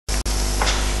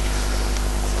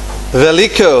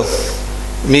Veliko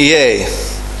mi je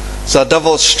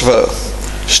zadovoljstvo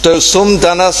što sam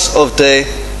danas ovdje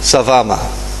sa vama.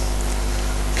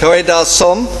 Kao da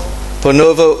sam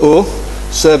ponovo u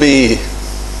Srbiji.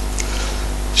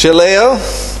 Želeo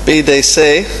bi da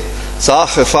se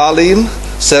zahvalim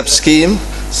srpskim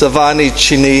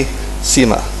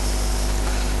zvaničnicima.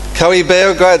 Kao i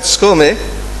Beogradskom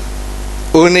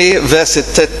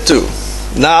univerzitetu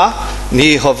na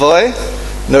njihovoj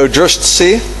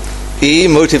mudrosti i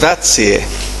motivacije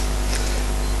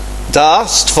da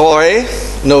stvore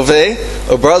nove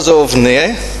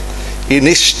obrazovne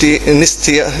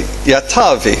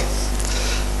inicijative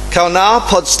kao na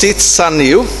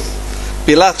podsticanju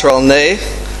bilateralne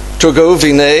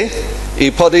trgovine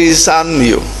i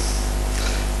podizanju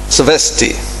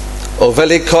svesti o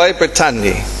Velikoj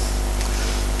Britaniji.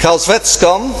 Kao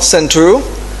svetskom centru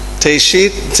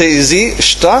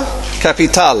težišta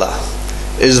kapitala,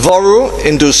 izvoru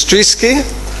industrijskih,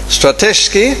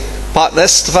 strateških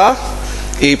partnerstva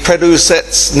i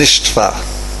preduzetništva.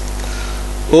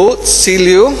 U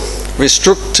cilju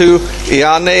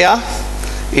restrukturiranja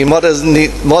i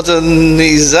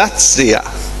modernizacija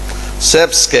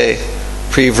srpske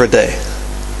privrede.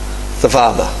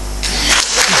 Hvala.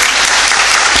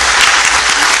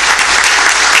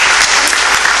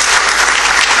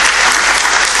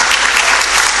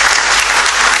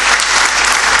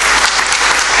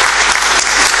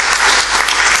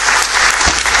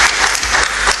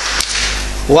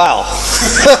 Wow.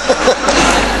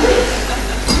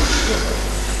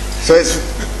 So it's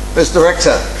Mr.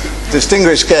 Rector,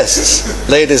 distinguished guests,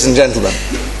 ladies and gentlemen.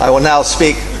 I will now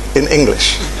speak in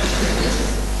English.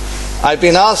 I've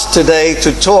been asked today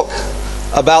to talk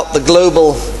about the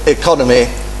global economy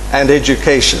and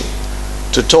education,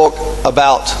 to talk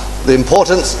about the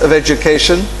importance of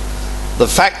education, the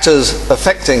factors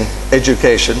affecting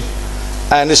education,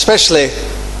 and especially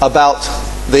about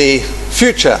the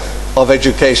future of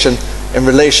education in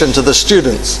relation to the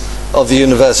students of the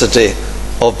University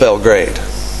of Belgrade.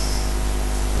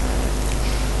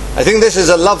 I think this is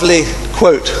a lovely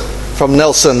quote from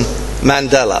Nelson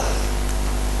Mandela.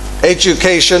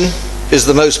 Education is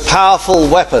the most powerful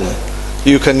weapon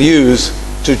you can use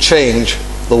to change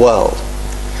the world.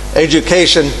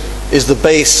 Education is the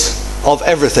base of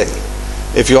everything.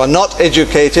 If you are not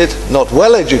educated, not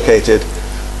well educated,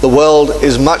 the world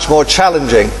is much more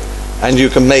challenging and you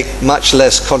can make much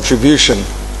less contribution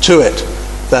to it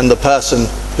than the person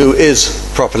who is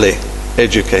properly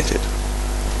educated.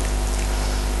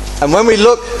 And when we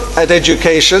look at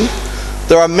education,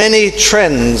 there are many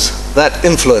trends that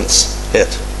influence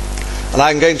it. And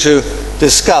I'm going to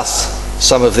discuss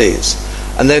some of these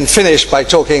and then finish by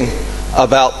talking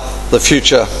about the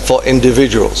future for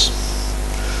individuals.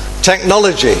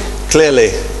 Technology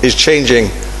clearly is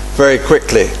changing very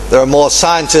quickly. There are more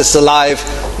scientists alive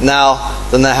now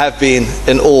than there have been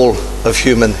in all of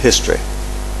human history.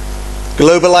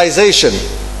 Globalization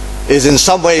is in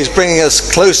some ways bringing us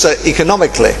closer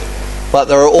economically, but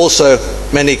there are also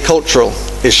many cultural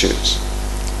issues.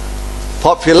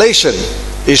 Population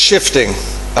is shifting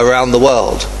around the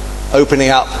world, opening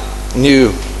up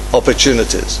new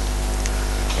opportunities.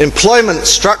 Employment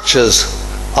structures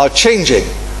are changing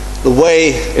the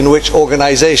way in which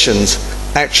organizations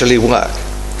actually work,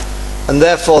 and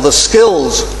therefore the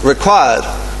skills required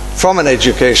from an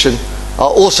education are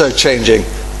also changing,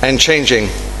 and changing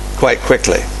quite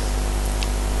quickly.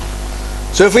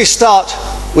 So if we start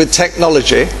with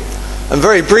technology, and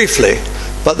very briefly,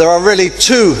 but there are really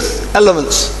two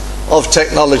elements of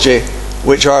technology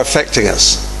which are affecting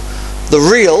us. The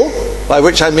real, by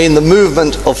which I mean the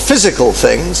movement of physical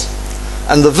things,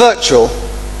 and the virtual,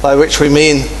 by which we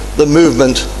mean the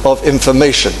movement of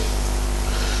information.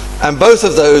 And both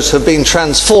of those have been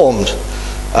transformed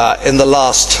in the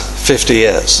last 50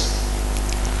 years.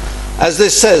 As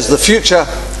this says, the future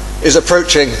is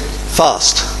approaching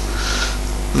fast.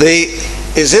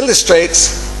 It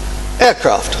illustrates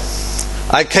aircraft.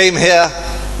 I came here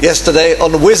yesterday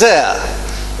on Wizz Air.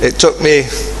 It took me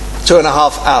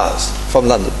 2.5 hours from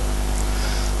London.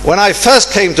 When I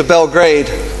first came to Belgrade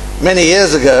many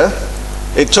years ago,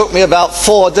 it took me about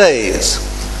 4 days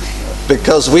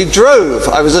because we drove.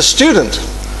 I was a student.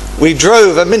 We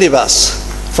drove a minibus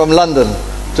from London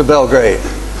to Belgrade,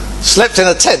 slept in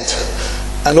a tent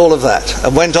and all of that,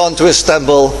 and went on to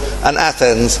Istanbul and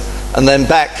Athens, and then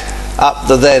back up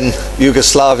the then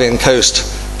Yugoslavian coast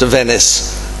to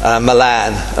Venice,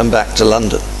 Milan, and back to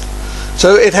London.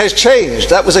 So it has changed.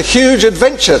 That was a huge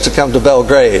adventure to come to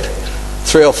Belgrade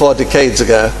 3 or 4 decades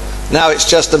ago. Now it's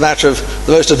just a matter of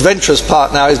the most adventurous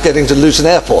part now is getting to Luton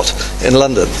Airport in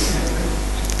London.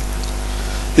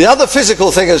 The other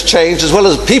physical thing has changed, as well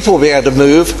as people being able to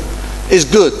move, is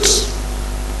goods.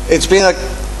 It's been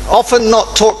often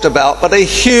not talked about, but a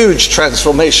huge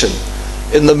transformation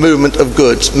in the movement of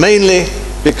goods, mainly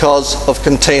because of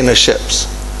container ships.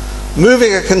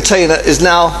 Moving a container is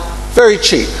now very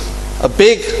cheap. A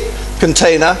big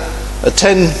container, a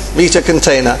 10-meter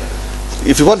container,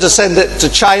 if you want to send it to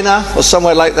China or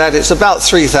somewhere like that, it's about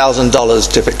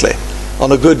 $3,000 typically.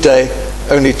 On a good day,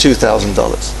 only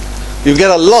 $2,000. You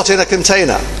get a lot in a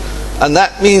container, and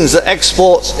that means that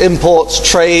exports, imports,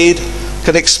 trade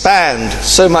can expand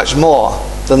so much more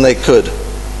than they could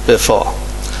before.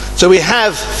 So we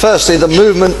have, firstly, the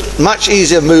movement, much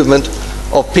easier movement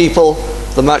of people,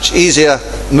 the much easier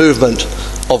movement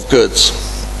of goods.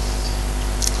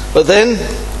 But then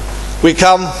we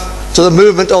come to the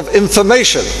movement of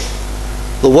information.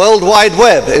 The World Wide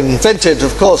Web, invented,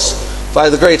 of course, by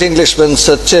the great Englishman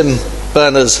Sir Tim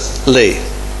Berners-Lee.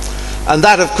 And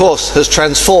that, of course, has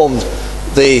transformed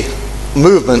the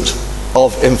movement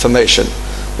of information.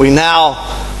 We now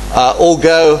all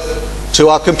go to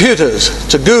our computers,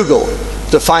 to Google,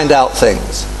 to find out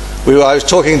things. I was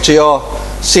talking to your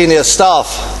senior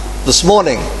staff this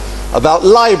morning about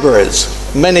libraries.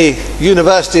 Many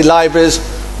university libraries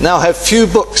now have few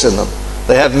books in them.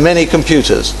 They have many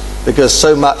computers because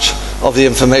so much of the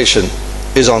information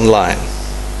is online.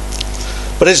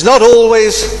 But it's not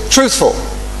always truthful.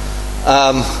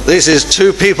 This is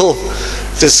two people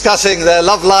discussing their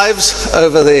love lives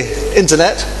over the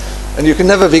internet, and you can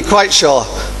never be quite sure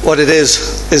what it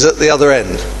is at the other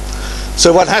end.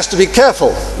 So one has to be careful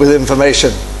with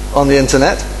information on the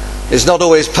internet. It's not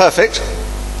always perfect,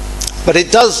 but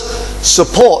it does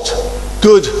support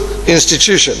good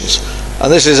institutions.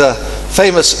 And this is a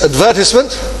famous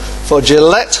advertisement for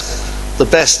Gillette, the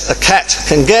best a cat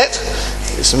can get.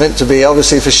 It's meant to be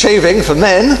obviously for shaving for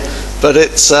men, but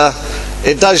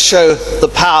it does show the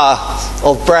power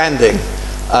of branding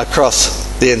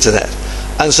across the internet.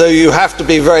 And so you have to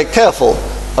be very careful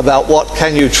about what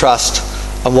can you trust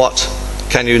and what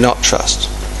can you not trust.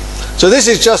 So this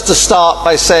is just to start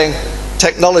by saying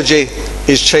technology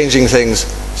is changing things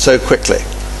so quickly.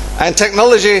 And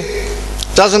technology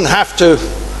doesn't have to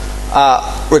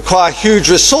require huge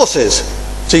resources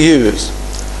to use.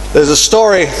 There's a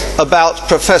story about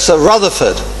Professor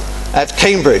Rutherford at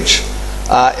Cambridge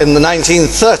in the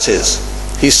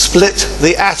 1930s. He split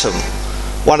the atom,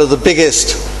 one of the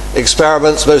biggest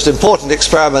experiments, most important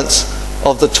experiments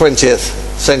of the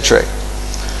 20th century.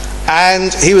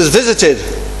 And he was visited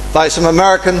by some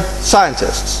American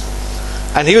scientists.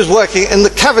 And he was working in the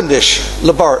Cavendish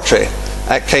laboratory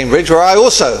at Cambridge, where I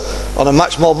also, on a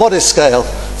much more modest scale,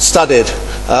 studied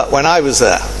when I was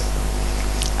there.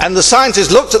 And the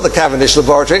scientists looked at the Cavendish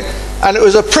laboratory, and it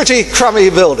was a pretty crummy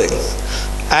building.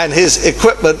 And his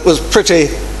equipment was pretty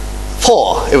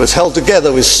poor. It was held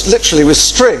together literally with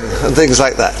string and things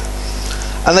like that.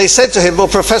 And they said to him, well,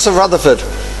 Professor Rutherford,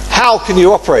 how can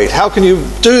you operate? How can you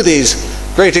do these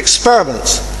great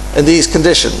experiments in these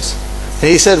conditions? And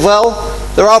he said, well,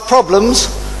 there are problems,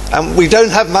 and we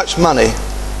don't have much money,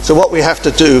 so what we have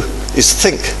to do is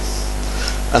think.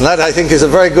 And that, I think, is a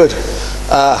very good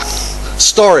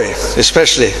story,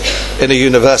 especially in a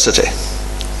university.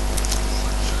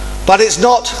 But it's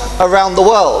not around the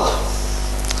world.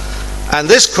 And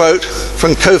this quote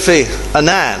from Kofi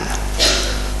Annan: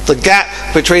 "The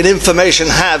gap between information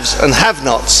haves and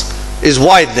have-nots is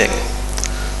widening.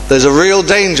 There's a real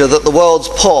danger that the world's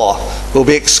poor will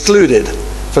be excluded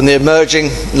from the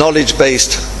emerging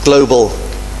knowledge-based global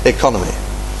economy."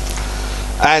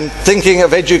 And thinking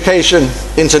of education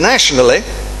internationally,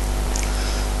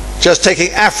 just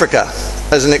taking Africa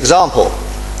as an example,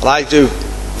 and I do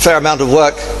a fair amount of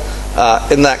work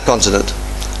in that continent.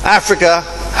 Africa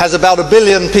has about 1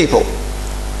 billion people.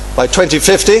 By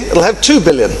 2050, it'll have 2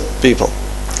 billion people.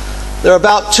 There are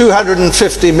about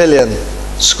 250 million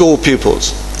school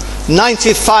pupils.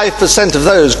 95% of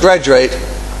those graduate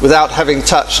without having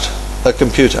touched a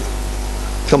computer.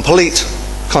 Complete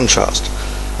contrast.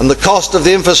 And the cost of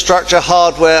the infrastructure,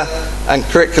 hardware, and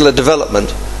curricular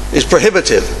development is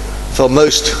prohibitive for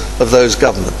most of those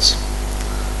governments.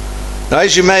 Now,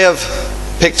 as you may have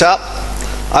picked up,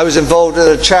 I was involved in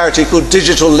a charity called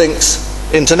Digital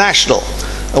Links International,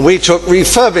 and we took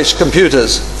refurbished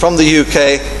computers from the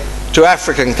UK to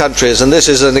African countries, and this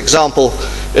is an example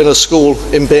in a school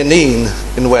in Benin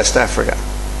in West Africa.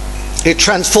 It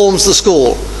transforms the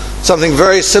school, something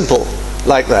very simple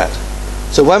like that.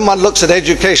 So when one looks at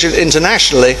education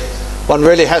internationally, one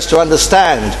really has to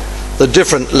understand the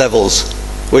different levels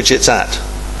which it's at.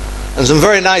 And some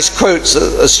very nice quotes.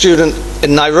 A student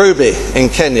in Nairobi in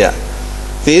Kenya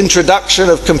the introduction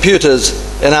of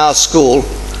computers in our school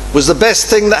was the best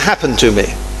thing that happened to me.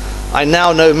 I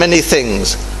now know many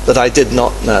things that I did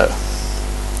not know.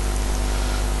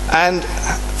 And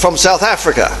from South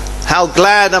Africa, how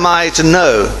glad am I to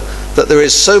know that there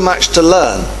is so much to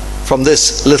learn from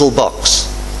this little box.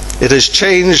 It has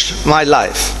changed my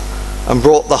life and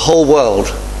brought the whole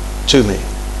world to me.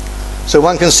 So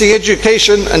one can see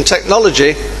education and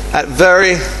technology at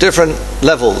very different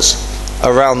levels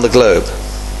around the globe.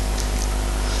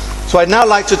 So I'd now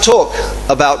like to talk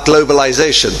about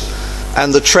globalization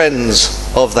and the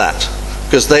trends of that,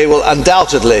 because they will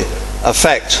undoubtedly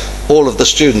affect all of the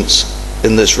students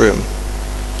in this room.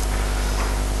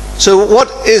 So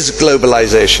what is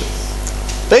globalization?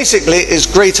 Basically, it's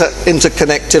greater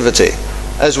interconnectivity,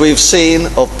 as we've seen,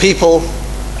 of people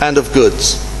and of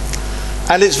goods.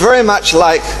 And it's very much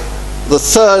like the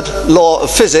third law of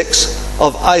physics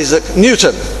of Isaac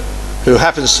Newton, who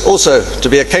happens also to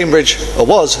be a Cambridge, or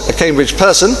was a Cambridge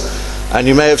person, and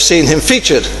you may have seen him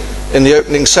featured in the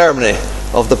opening ceremony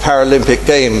of the Paralympic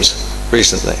Games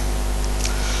recently.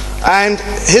 And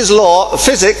his law of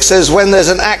physics says when there's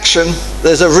an action,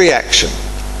 there's a reaction.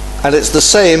 And it's the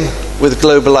same with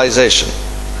globalization.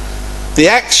 The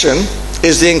action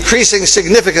is the increasing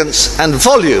significance and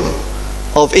volume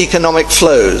of economic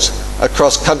flows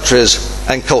across countries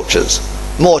and cultures.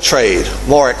 More trade,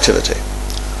 more activity.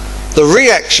 The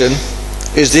reaction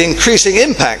is the increasing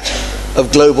impact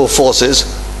of global forces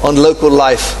on local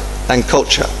life and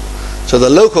culture. So the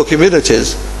local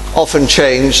communities often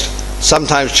changed,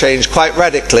 sometimes changed quite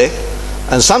radically,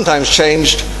 and sometimes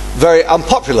changed very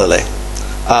unpopularly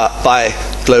by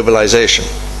globalization.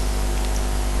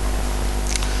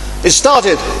 It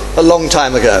started a long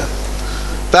time ago.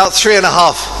 About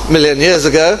 3.5 million years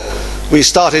ago, we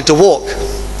started to walk.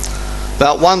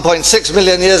 About 1.6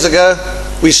 million years ago,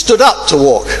 we stood up to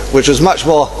walk, which was much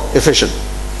more efficient.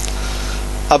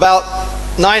 About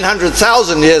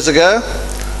 900,000 years ago,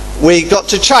 we got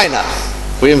to China.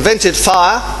 We invented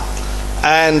fire,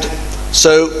 and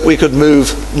so we could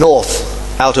move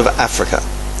north out of Africa.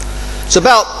 It's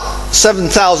about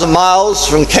 7,000 miles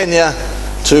from Kenya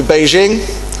to Beijing.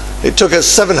 It took us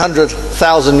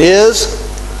 700,000 years,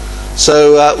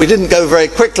 so we didn't go very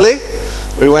quickly.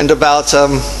 We went about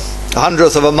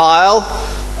 1/100th of a mile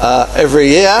every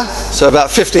year, so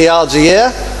about 50 yards a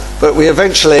year, but we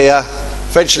eventually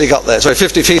got there. Sorry,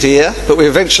 50 feet a year, but we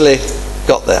eventually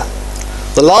got there.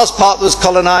 The last part that was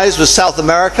colonized was South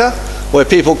America, where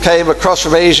people came across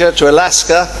from Asia to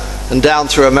Alaska and down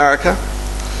through America.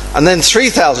 And then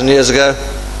 3,000 years ago,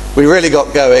 we really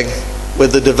got going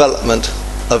with the development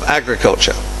of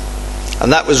agriculture.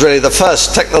 And that was really the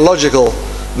first technological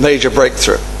major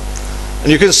breakthrough.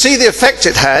 And you can see the effect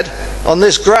it had on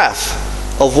this graph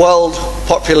of world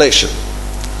population.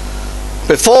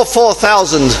 Before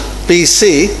 4000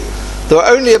 BC, there were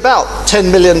only about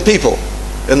 10 million people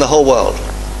in the whole world.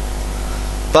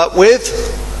 But with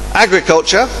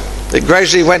agriculture, it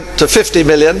gradually went to 50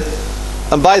 million,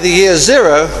 and by the year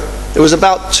zero, it was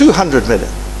about 200 million.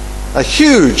 A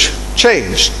huge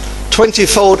change,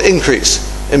 20-fold increase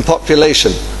in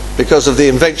population because of the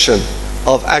invention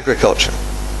of agriculture.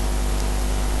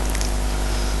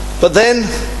 But then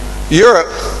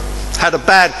Europe had a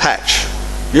bad patch.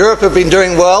 Europe had been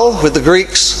doing well with the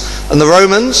Greeks and the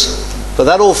Romans, but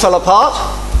that all fell apart,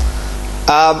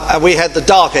 and we had the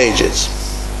Dark Ages.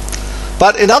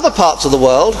 But in other parts of the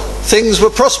world, things were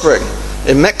prospering.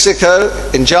 In Mexico,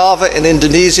 in Java, in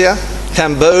Indonesia,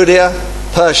 Cambodia,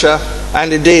 Persia,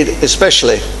 and indeed,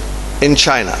 especially in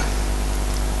China.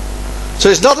 So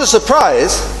it's not a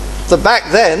surprise that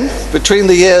back then, between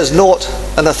the years 0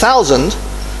 and 1000,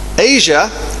 Asia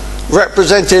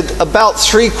represented about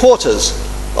 3/4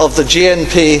 of the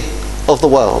GNP of the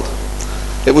world.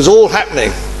 It was all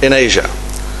happening in Asia.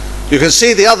 You can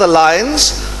see the other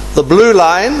lines. The blue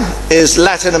line is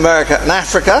Latin America and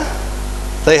Africa.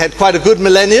 They had quite a good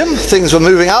millennium. Things were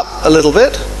moving up a little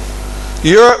bit.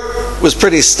 Europe was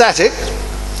pretty static,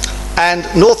 and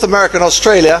North America and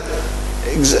Australia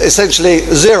essentially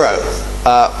zero,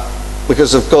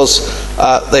 because of course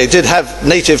they did have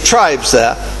native tribes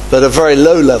there, but a very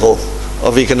low level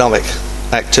of economic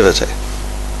activity.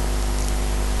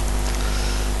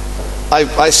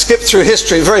 I skipped through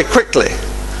history very quickly,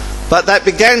 but that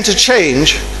began to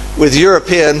change with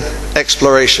European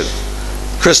exploration.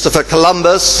 Christopher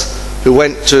Columbus, who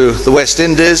went to the West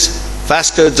Indies,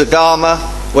 Vasco da Gama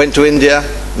went to India,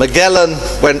 Magellan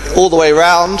went all the way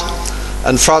round,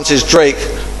 and Francis Drake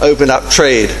opened up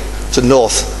trade to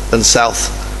North and South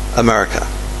America.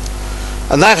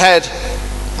 And that had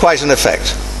quite an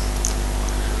effect.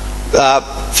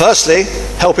 Firstly,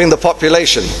 helping the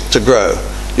population to grow.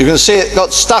 You can see it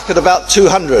got stuck at about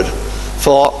 200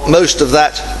 for most of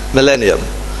that millennium.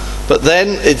 But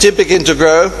then it did begin to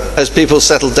grow as people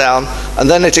settled down, and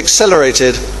then it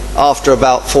accelerated after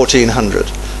about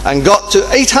 1400 and got to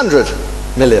 800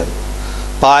 million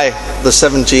by the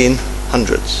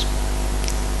 1700s.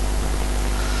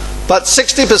 But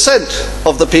 60%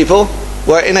 of the people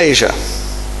were in Asia,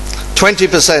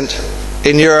 20%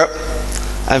 in Europe,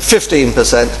 and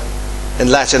 15% in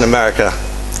Latin America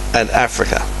and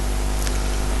Africa.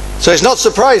 So it's not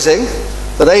surprising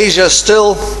that Asia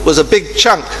still was a big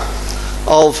chunk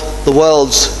of the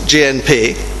world's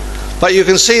GNP, but you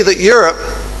can see that Europe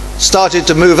started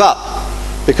to move up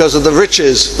because of the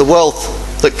riches, the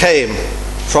wealth that came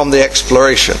from the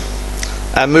exploration,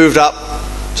 and moved up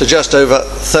to just over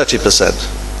 30%.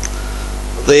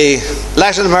 The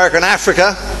Latin America and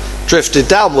Africa drifted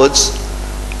downwards,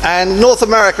 and North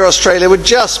America, Australia were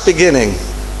just beginning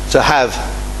to have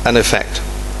an effect.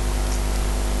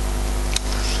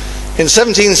 In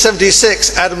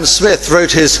 1776, Adam Smith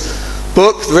wrote his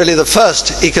book, really the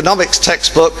first economics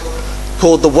textbook,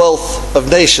 called The Wealth of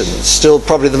Nations, still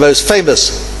probably the most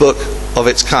famous book of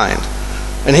its kind.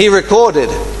 And he recorded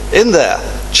in there,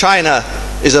 China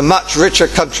is a much richer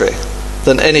country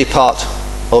than any part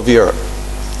of Europe.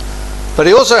 But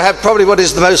he also had probably what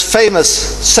is the most famous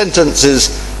sentences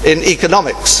in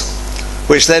economics,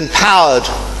 which then powered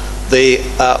the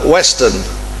Western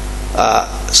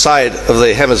side of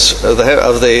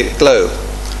the globe.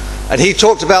 And he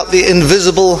talked about the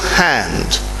invisible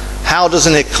hand. How does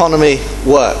an economy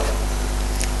work?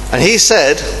 And he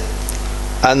said,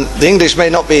 and the English may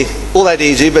not be all that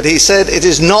easy, but he said, it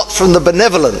is not from the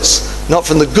benevolence, not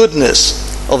from the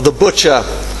goodness of the butcher,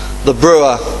 the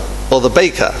brewer, or the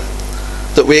baker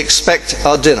that we expect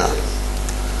our dinner,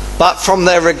 but from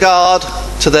their regard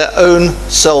to their own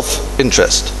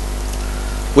self-interest.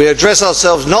 We address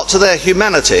ourselves not to their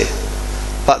humanity,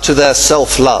 but to their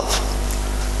self-love.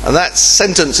 And that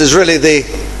sentence is really the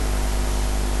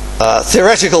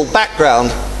theoretical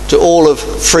background to all of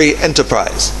free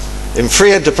enterprise. In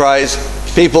free enterprise,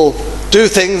 people do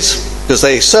things because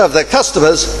they serve their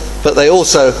customers, but they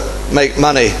also make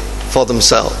money for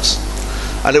themselves.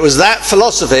 And it was that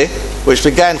philosophy which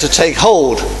began to take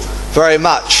hold very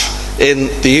much in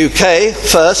the UK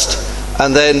first,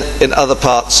 and then in other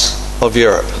parts of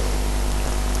Europe.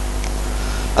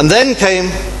 And then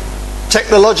came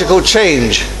technological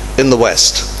change in the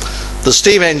West. The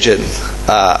steam engine,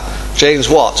 James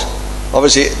Watt,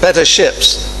 obviously better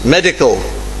ships, medical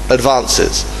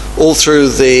advances, all through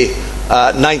the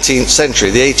 19th century,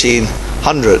 the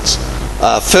 1800s,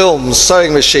 films,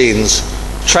 sewing machines,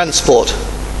 transport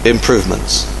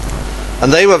improvements.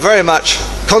 And they were very much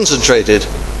concentrated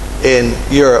in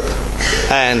Europe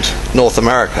and North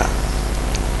America.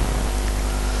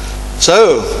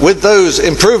 So, with those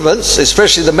improvements,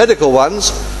 especially the medical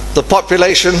ones, the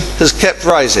population has kept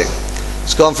rising.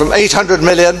 It's gone from 800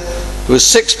 million, it was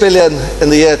 6 billion in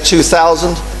the year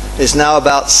 2000, it's now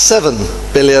about 7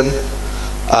 billion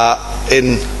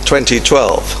in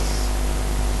 2012.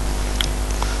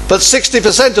 But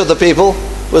 60% of the people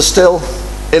were still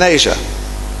in Asia.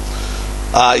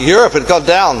 Europe had gone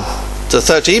down to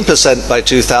 13% by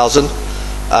 2000,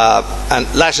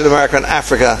 and Latin America and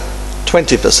Africa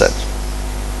 20%.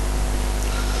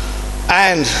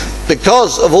 And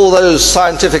because of all those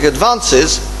scientific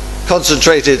advances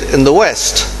concentrated in the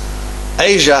West,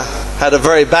 Asia had a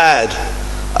very bad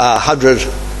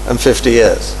 150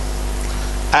 years.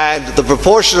 And the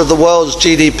proportion of the world's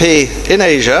GDP in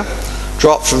Asia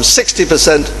dropped from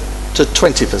 60% to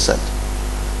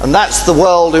 20%. And that's the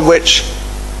world in which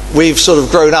we've sort of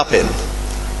grown up in.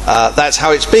 That's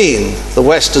how it's been. The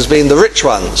West has been the rich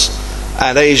ones,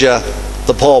 and Asia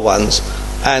the poor ones,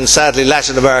 and sadly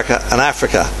Latin America and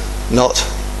Africa not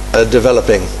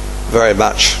developing very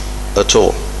much at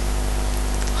all.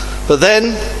 But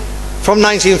then, from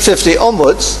 1950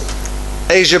 onwards,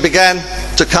 Asia began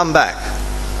to come back.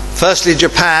 Firstly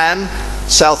Japan,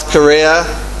 South Korea,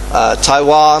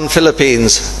 Taiwan,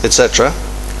 Philippines, etc.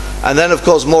 And then, of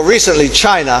course, more recently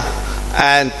China,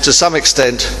 and to some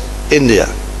extent India.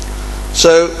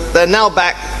 So they're now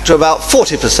back to about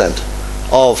 40%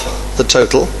 of the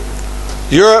total.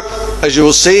 Europe, as you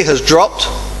will see, has dropped,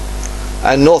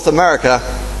 and North America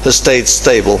has stayed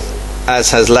stable, as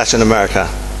has Latin America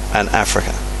and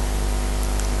Africa.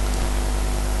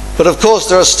 But of course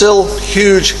there are still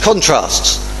huge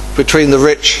contrasts between the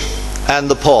rich and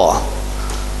the poor,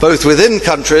 both within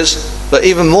countries, but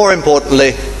even more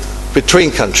importantly,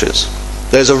 between countries.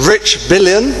 There's a rich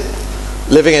billion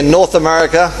living in North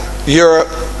America, Europe,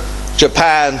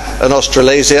 Japan and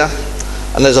Australasia,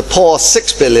 and there's a poor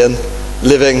 6 billion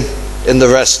living in the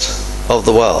rest of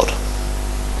the world.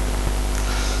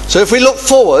 So if we look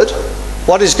forward,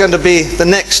 what is going to be the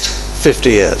next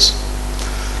 50 years?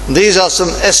 These are some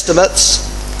estimates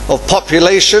of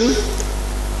population,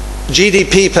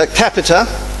 GDP per capita,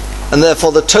 and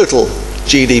therefore the total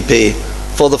GDP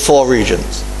for the 4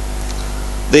 regions.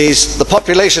 The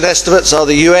population estimates are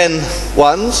the UN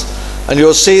ones, and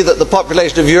you'll see that the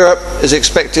population of Europe is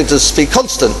expected to be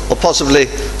constant or possibly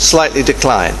slightly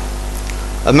decline.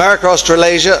 America,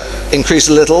 Australasia increase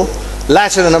a little,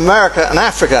 Latin America and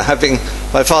Africa having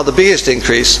by far the biggest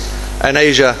increase, and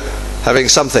Asia having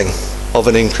something of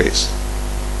an increase.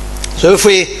 So if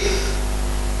we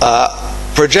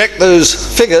project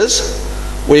those figures,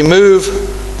 we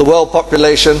move the world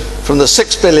population from the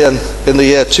 6 billion in the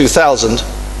year 2000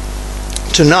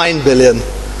 to 9 billion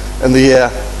in the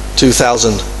year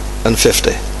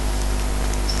 2050.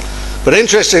 But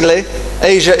interestingly,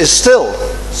 Asia is still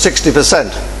 60%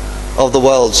 of the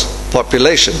world's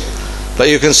population. But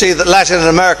you can see that Latin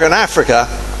America and Africa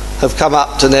have come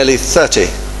up to nearly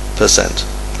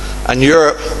 30%. And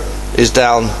Europe is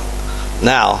down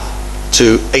now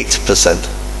to 8%.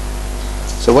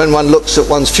 So when one looks at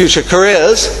one's future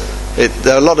careers,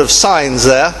 there are a lot of signs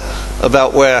there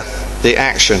about where the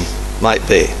action might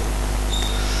be.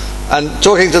 And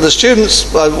talking to the students,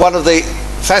 one of the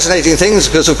fascinating things,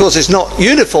 because of course it's not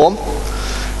uniform,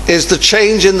 is the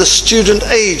change in the student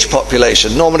age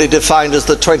population, normally defined as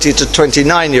the 20 to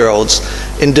 29-year-olds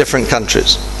in different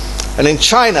countries. And in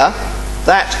China,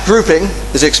 that grouping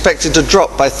is expected to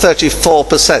drop by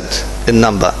 34% in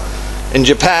number. In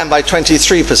Japan by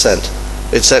 23%,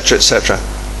 etc., etc.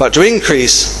 But to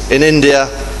increase in India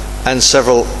and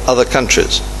several other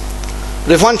countries.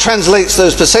 But if one translates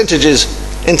those percentages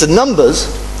into numbers,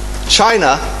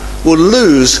 China will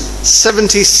lose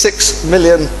 76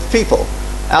 million people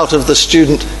out of the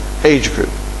student age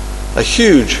group. A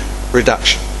huge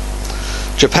reduction.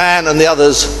 Japan and the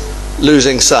others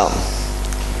losing some.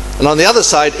 And on the other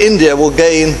side, India will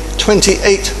gain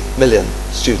 28 million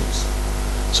students.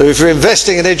 So if you're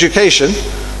investing in education,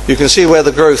 you can see where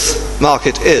the growth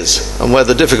market is and where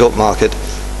the difficult market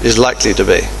is likely to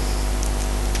be.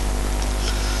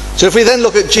 So if we then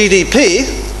look at GDP,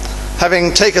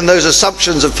 having taken those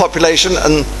assumptions of population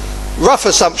and rough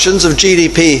assumptions of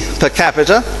GDP per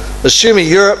capita, assuming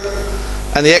Europe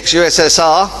and the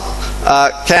ex-USSR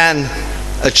can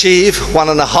achieve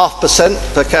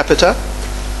 1.5% per capita,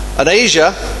 and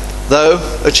Asia, though,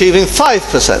 achieving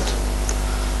 5%.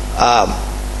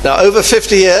 Now, over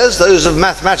 50 years, those of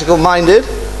mathematical minded,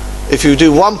 if you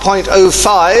do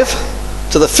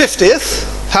 1.05 to the 50th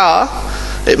power,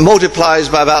 it multiplies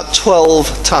by about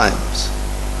 12 times.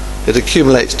 It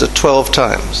accumulates to 12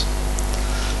 times.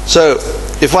 So,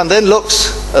 if one then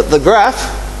looks at the graph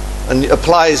and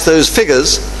applies those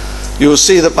figures, you will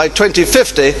see that by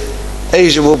 2050,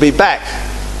 Asia will be back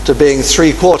to being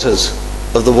 3/4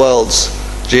 of the world's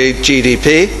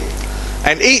GDP,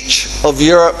 and each of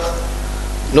Europe,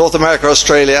 North America,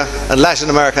 Australia, and Latin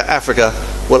America, Africa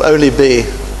will only be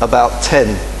about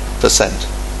 10%.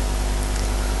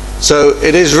 So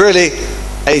it is really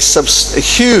a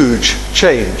huge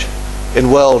change in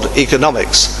world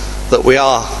economics that we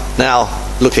are now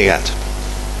looking at.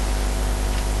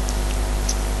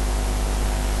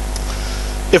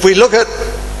 If we look at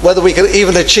whether we can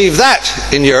even achieve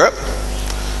that in Europe,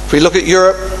 if we look at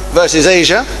Europe versus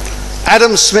Asia,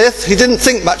 Adam Smith, he didn't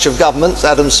think much of governments,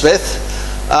 Adam Smith,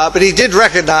 but he did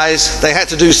recognize they had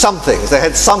to do some things, they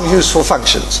had some useful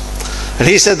functions. And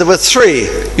he said there were 3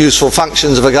 useful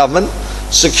functions of a government: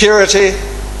 security,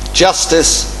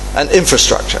 justice, and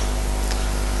infrastructure.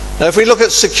 Now if we look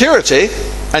at security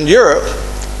and Europe,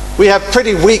 we have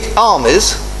pretty weak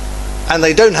armies and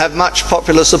they don't have much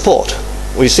popular support.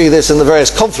 We see this in the various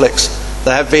conflicts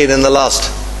there have been in the last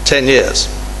 10 years.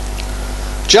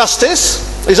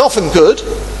 Justice is often good,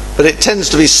 but it tends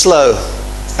to be slow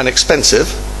and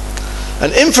expensive.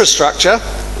 And infrastructure,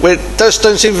 we just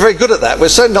don't seem very good at that. We're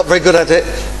certainly not very good at it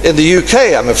in the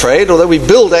UK, I'm afraid. Although we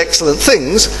build excellent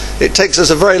things, it takes us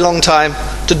a very long time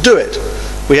to do it.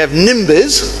 We have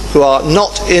NIMBYs, who are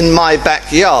not in my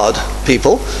backyard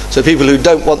people, so people who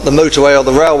don't want the motorway or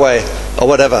the railway or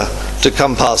whatever to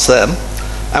come past them.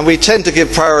 And we tend to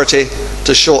give priority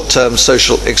to short-term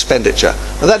social expenditure.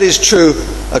 And that is true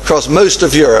across most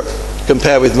of Europe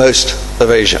compared with most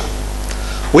of Asia.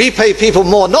 We pay people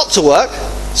more not to work,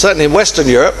 certainly in Western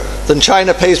Europe, than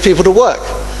China pays people to work.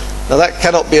 Now that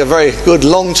cannot be a very good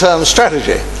long-term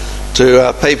strategy,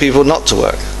 to pay people not to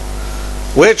work.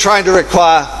 We're trying to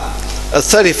require a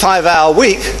 35-hour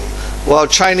week, while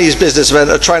Chinese businessmen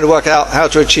are trying to work out how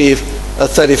to achieve a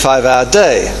 35-hour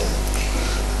day.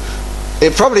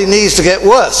 It probably needs to get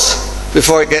worse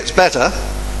before it gets better,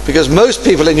 because most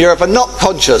people in Europe are not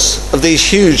conscious of these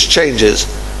huge changes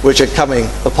which are coming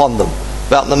upon them,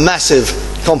 about the massive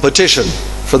competition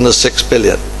from the 6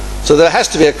 billion. So there has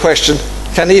to be a question,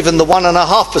 can even the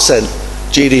 1.5%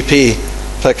 GDP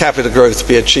per capita growth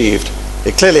be achieved?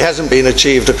 It clearly hasn't been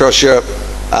achieved across Europe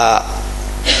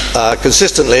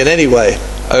consistently in any way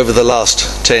over the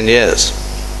last 10 years.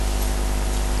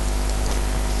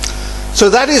 So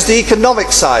that is the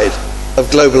economic side of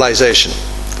globalization.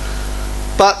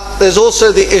 But there's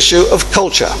also the issue of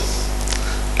culture.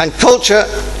 And culture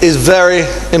is very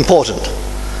important,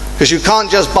 because you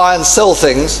can't just buy and sell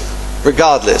things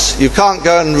regardless. You can't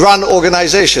go and run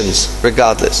organizations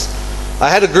regardless. I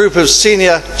had a group of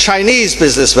senior Chinese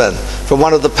businessmen from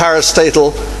one of the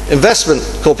parastatal investment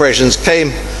corporations came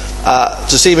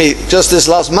to see me just this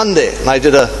last Monday, and I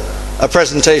did a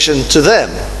presentation to them.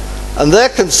 And their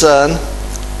concern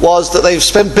was that they've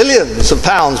spent billions of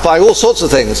pounds buying all sorts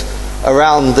of things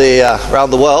around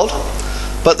the world,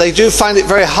 but they do find it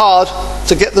very hard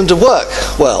to get them to work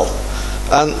well.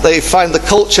 And they find the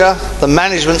culture, the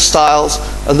management styles,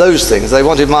 and those things. They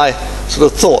wanted my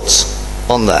sort of thoughts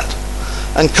on that.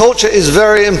 And culture is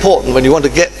very important when you want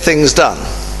to get things done.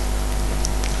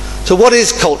 So what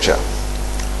is culture?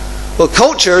 Well,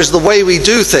 culture is the way we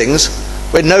do things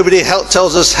when nobody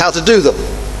tells us how to do them.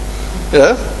 You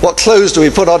know, what clothes do we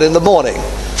put on in the morning?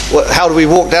 How do we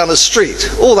walk down the street?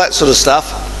 All that sort of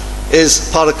stuff is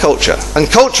part of culture. And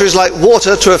culture is like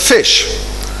water to a fish.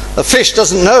 A fish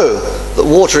doesn't know that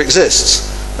water exists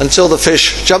until the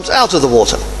fish jumps out of the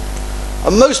water.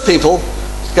 And most people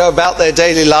go about their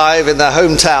daily life in their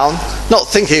hometown not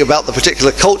thinking about the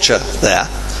particular culture there.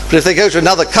 But if they go to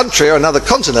another country or another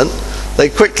continent, they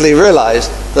quickly realize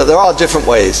that there are different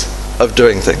ways of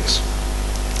doing things.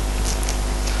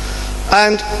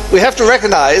 And we have to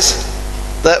recognize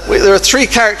that there are 3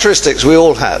 characteristics we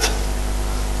all have.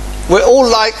 We're all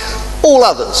like all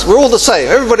others. We're all the same.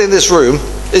 Everybody in this room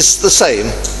is the same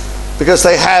because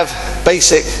they have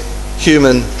basic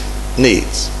human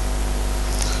needs.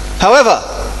 However,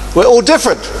 we're all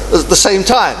different at the same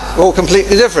time. We're all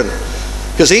completely different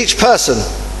because each person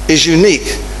is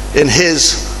unique in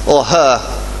his or her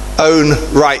own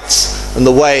rights and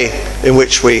the way in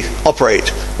which we operate,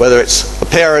 whether it's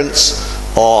appearance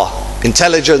or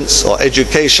intelligence or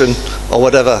education or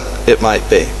whatever it might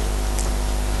be.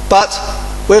 But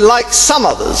we're like some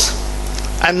others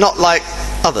and not like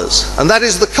others, and that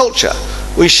is the culture.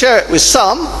 We share it with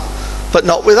some but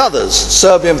not with others.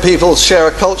 Serbian people share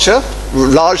a culture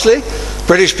largely,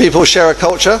 British people share a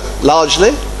culture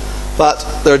largely, but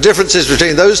there are differences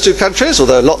between those 2 countries,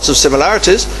 although lots of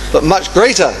similarities, but much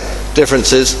greater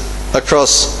differences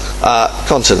across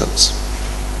continents.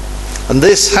 And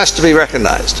this has to be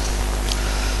recognized.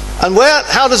 And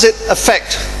how does it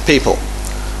affect people?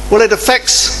 Well, it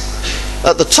affects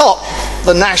at the top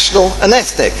the national and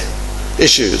ethnic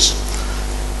issues.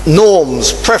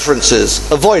 Norms, preferences,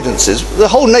 avoidances. The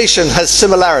whole nation has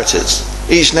similarities.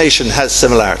 Each nation has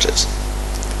similarities.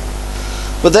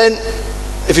 But then,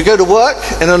 if you go to work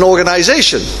in an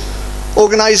organization,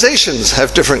 organizations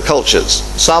have different cultures.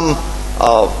 Some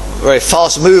are very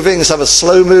fast-moving, some are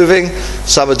slow-moving,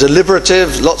 some are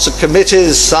deliberative, lots of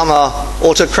committees, some are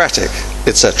autocratic,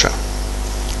 etc.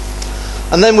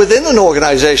 And then within an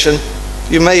organization,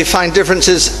 you may find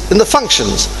differences in the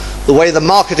functions. The way the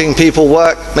marketing people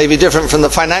work may be different from the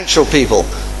financial people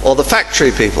or the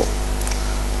factory people.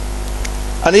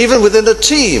 And even within a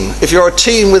team, if you're a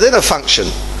team within a function,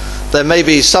 there may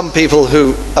be some people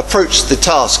who approach the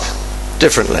task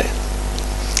differently.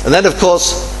 And then, of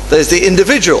course, there's the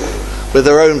individual with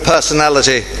their own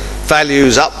personality,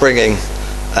 values, upbringing,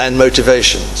 and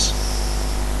motivations.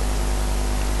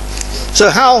 So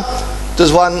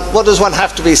what does one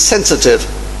have to be sensitive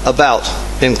about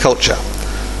in culture?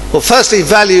 Well, firstly,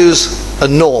 values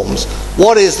and norms.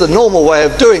 What is the normal way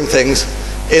of doing things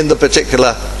in the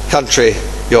particular country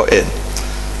you're in?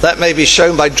 That may be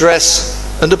shown by dress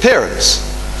and appearance,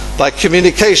 by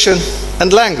communication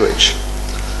and language,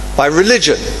 by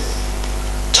religion,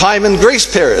 time and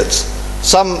grace periods.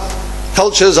 Some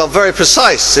cultures are very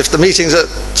precise. If the meeting's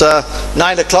at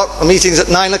 9 o'clock, the meeting's at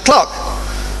 9 o'clock.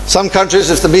 Some countries,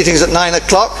 if the meeting's at 9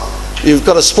 o'clock, you've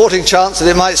got a sporting chance that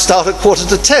it might start at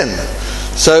 10:15.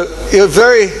 So you have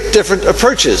very different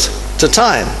approaches to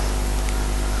time.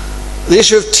 The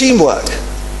issue of teamwork.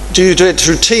 Do you do it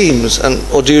through teams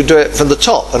or do you do it from the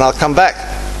top? And I'll come back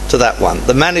to that one.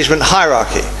 The management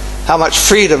hierarchy. How much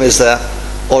freedom is there,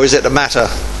 or is it a matter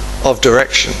of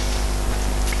direction?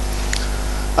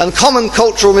 and common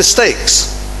cultural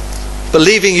mistakes.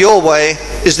 Believing your way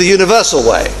is the universal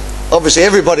way. Obviously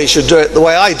everybody should do it the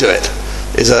way I do it,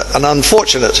 is an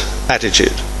unfortunate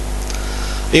attitude.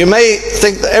 You may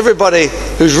think that everybody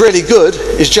who's really good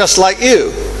is just like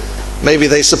you. Maybe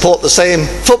they support the same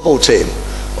football team,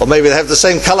 or maybe they have the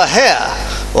same colour hair,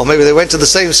 or maybe they went to the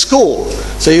same school,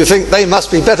 so you think they must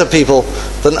be better people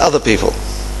than other people.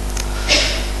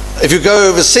 If you go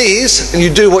overseas and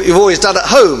you do what you've always done at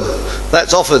home,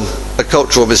 that's often a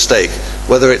cultural mistake,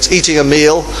 whether it's eating a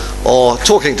meal or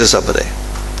talking to somebody.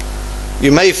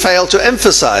 You may fail to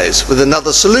emphasize with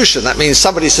another solution. That means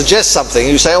somebody suggests something,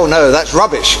 you say, oh no, that's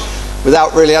rubbish,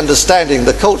 without really understanding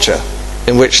the culture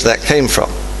in which that came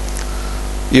from.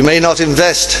 You may not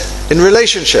invest in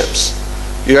relationships.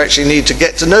 You actually need to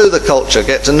get to know the culture,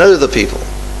 get to know the people.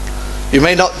 You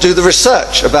may not do the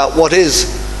research about what is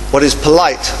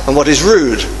polite and what is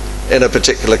rude in a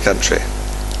particular country.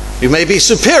 You may be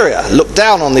superior, look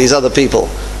down on these other people,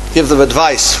 give them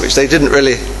advice which they didn't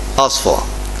really ask for.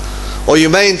 Or you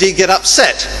may indeed get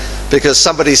upset because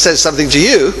somebody says something to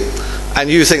you and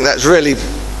you think that's really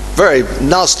very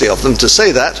nasty of them to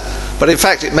say that, but in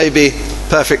fact it may be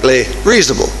perfectly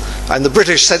reasonable. And the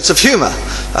British sense of humour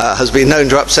has been known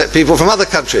to upset people from other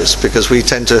countries, because we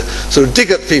tend to sort of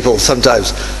dig at people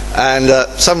sometimes, and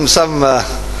some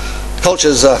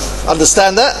cultures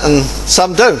understand that and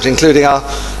some don't, including our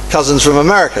cousins from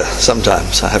America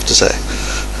sometimes, I have to say.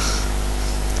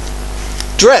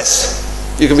 Dress.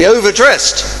 You can be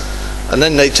overdressed and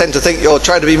then they tend to think you're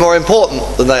trying to be more important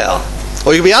than they are.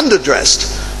 Or you can be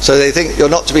underdressed, so they think you're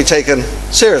not to be taken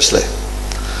seriously.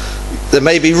 There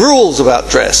may be rules about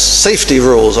dress, safety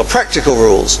rules or practical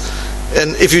rules,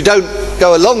 and if you don't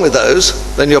go along with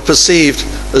those, then you're perceived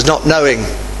as not knowing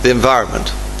the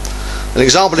environment. An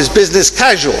example is business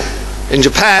casual. In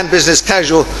Japan, business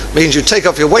casual means you take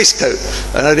off your waistcoat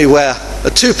and only wear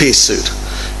a two-piece suit.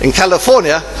 In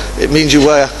California, it means you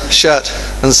wear a shirt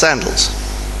and sandals.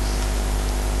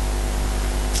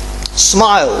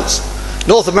 Smiles.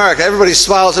 North America, everybody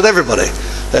smiles at everybody.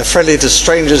 They're friendly to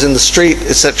strangers in the street,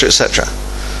 etc., etc.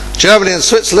 Germany and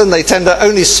Switzerland, they tend to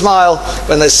only smile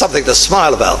when there's something to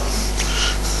smile about.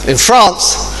 In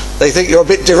France, they think you're a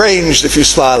bit deranged if you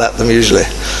smile at them usually.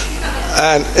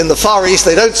 And in the Far East,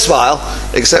 they don't smile,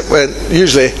 except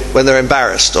usually when they're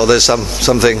embarrassed or there's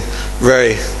something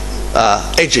very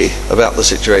edgy about the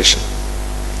situation.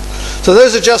 So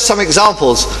those are just some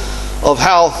examples of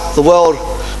how the world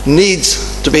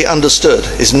needs to be understood.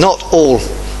 It's not all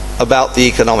about the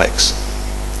economics.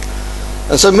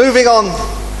 And so moving on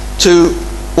to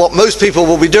what most people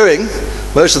will be doing,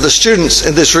 most of the students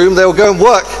in this room, they will go and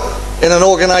work in an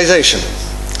organization.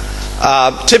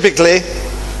 Typically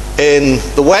in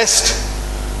the West,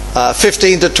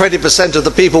 15 to 20% of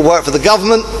the people work for the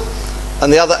government,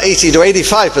 and the other 80 to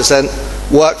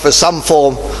 85% work for some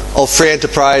form of free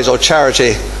enterprise or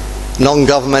charity,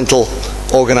 non-governmental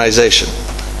organization.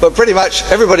 But pretty much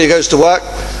everybody who goes to work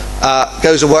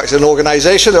goes and works in an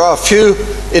organization. There are a few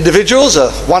individuals,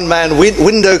 a one-man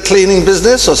window cleaning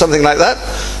business or something like that,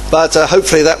 but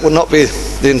hopefully that will not be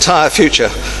the entire future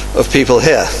of people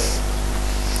here.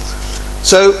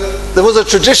 So there was a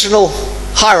traditional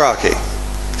hierarchy.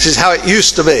 This is how it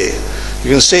used to be. You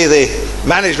can see the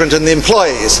management and the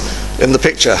employees in the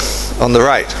picture on the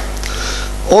right.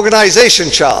 Organization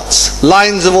charts,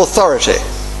 lines of authority.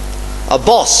 A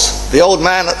boss, the old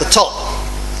man at the top.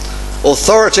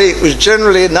 Authority was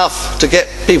generally enough to get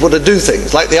people to do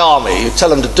things, like the army. You tell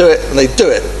them to do it and they do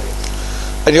it.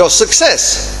 And your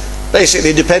success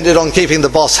basically depended on keeping the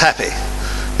boss happy.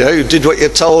 You know, you did what you're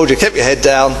told, you kept your head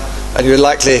down, and you're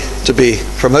likely to be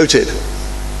promoted.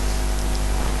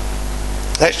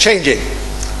 That's changing.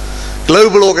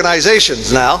 Global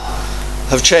organizations now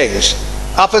have changed.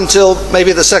 Up until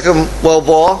maybe the Second World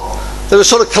War, they were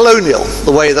sort of colonial,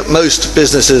 the way that most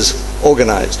businesses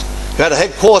organized. You had a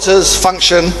headquarters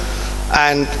function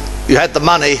and you had the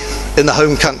money in the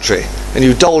home country and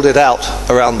you doled it out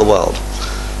around the world.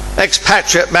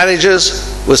 Expatriate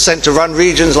managers were sent to run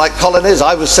regions like colonies.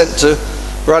 I was sent to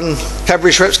run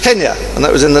Cadbury Schweppes Kenya, and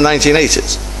that was in the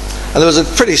 1980s. And there was a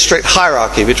pretty strict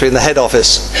hierarchy between the head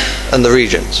office and the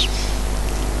regions.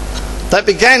 That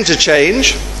began to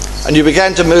change, and you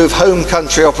began to move home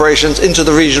country operations into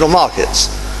the regional markets.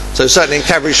 So certainly in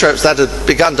Cadbury Schweppes that had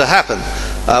begun to happen.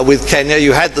 With Kenya,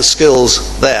 you had the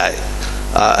skills there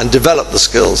and developed the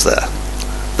skills there.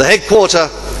 The headquarter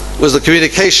was the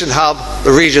communication hub,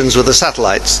 the regions were the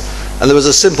satellites, and there was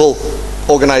a simple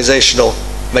organizational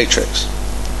matrix.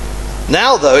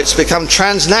 Now though, it's become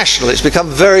transnational, it's become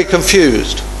very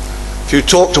confused. If you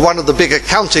talk to one of the big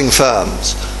accounting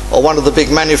firms or one of the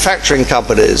big manufacturing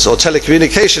companies or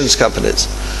telecommunications companies,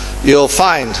 you'll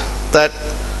find that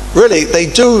really they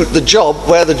do the job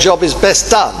where the job is best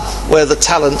done, where the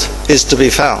talent is to be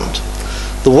found.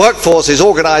 The workforce is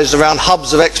organized around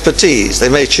hubs of expertise. They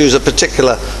may choose a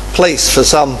particular place for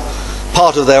some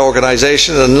part of their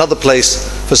organization and another place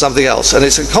for something else. And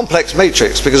it's a complex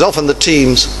matrix because often the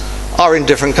teams are in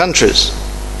different countries.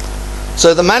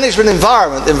 So the management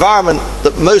environment, the environment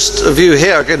that most of you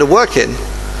here are going to work in,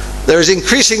 there is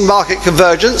increasing market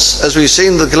convergence. As we've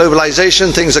seen, the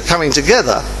globalization, things are coming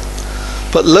together.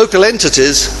 But local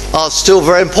entities are still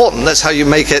very important. That's how you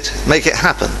make it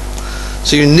happen.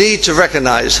 So you need to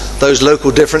recognize those local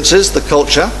differences, the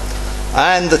culture,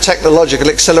 and the technological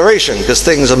acceleration, because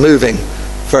things are moving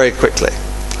very quickly.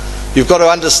 You've got to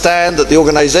understand that the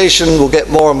organization will get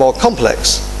more and more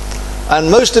complex.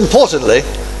 And most importantly,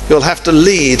 you'll have to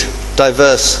lead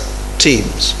diverse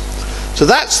teams. So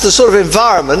that's the sort of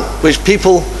environment which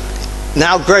people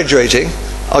now graduating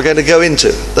are going to go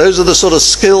into. Those are the sort of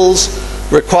skills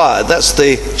required. That's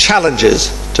the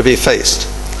challenges to be faced.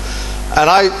 And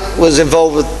I was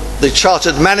involved with the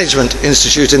Chartered Management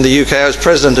Institute in the UK. I was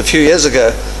president a few years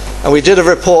ago, and we did a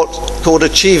report called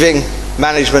Achieving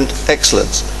Management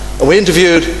Excellence. And we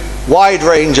interviewed a wide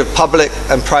range of public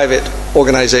and private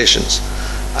organizations.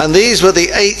 And these were the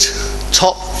 8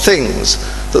 top things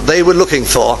that they were looking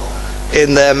for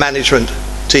in their management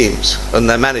teams and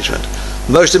their management.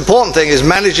 The most important thing is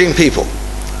managing people,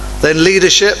 then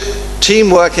leadership, team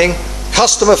working,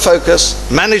 customer focus,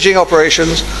 managing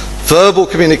operations, verbal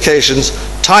communications,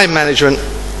 time management,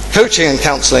 coaching and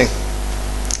counseling,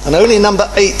 and only number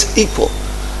 8 equal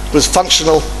was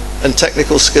functional and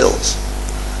technical skills.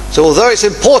 So although it's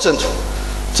important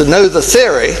to know the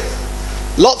theory,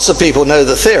 lots of people know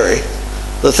the theory,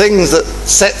 the things that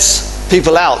sets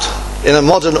people out in a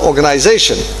modern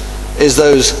organization is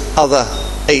those other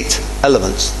 8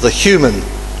 elements, the human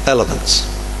elements.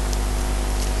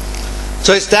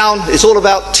 So it's all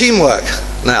about teamwork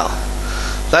now.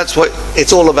 That's what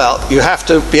it's all about. You have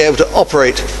to be able to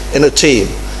operate in a team.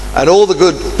 And all the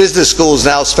good business schools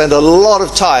now spend a lot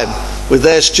of time with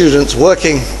their students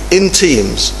working in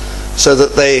teams so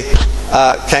that they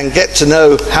can get to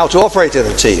know how to operate in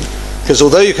a team. Because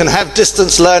although you can have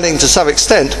distance learning to some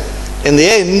extent, in the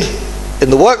end, in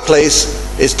the workplace,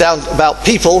 it's down about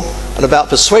people and about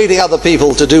persuading other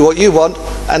people to do what you want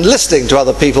and listening to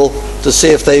other people to see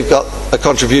if they've got a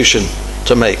contribution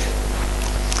to make.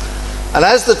 And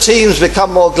as the teams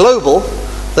become more global,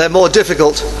 they're more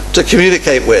difficult to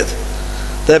communicate with.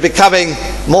 They're becoming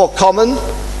more common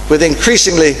with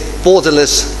increasingly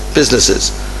borderless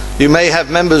businesses. You may have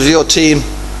members of your team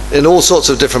in all sorts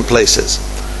of different places.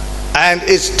 And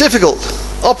it's difficult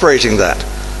operating that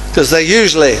because they're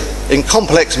usually in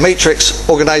complex matrix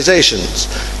organizations.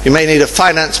 You may need a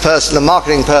finance person, a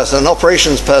marketing person, an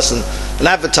operations person, an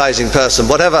advertising person,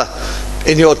 whatever,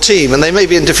 in your team, and they may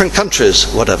be in different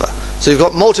countries, whatever. So you've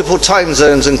got multiple time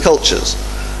zones and cultures.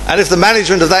 And if the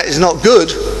management of that is not good,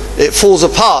 it falls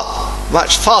apart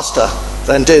much faster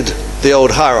than did the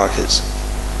old hierarchies.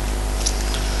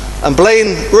 And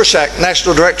Blaine Rushak,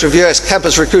 National Director of US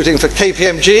Campus Recruiting for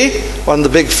KPMG, one of the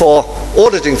big 4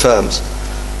 auditing firms,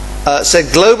 said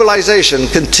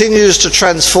globalization continues to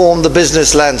transform the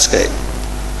business landscape.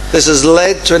 This has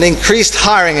led to an increased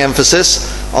hiring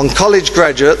emphasis on college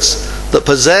graduates that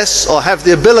possess or have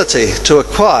the ability to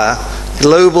acquire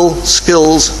global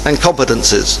skills and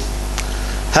competencies.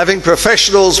 Having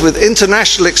professionals with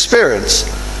international experience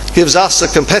gives us a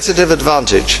competitive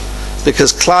advantage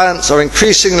because clients are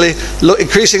increasingly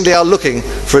are looking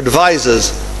for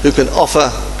advisors who can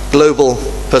offer global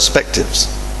perspectives.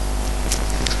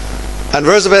 And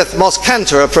Rosabeth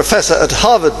Moss-Cantor, a professor at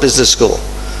Harvard Business School,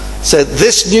 said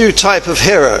this new type of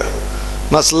hero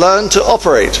must learn to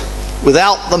operate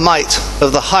without the might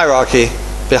of the hierarchy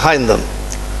behind them.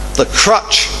 The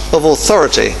crutch of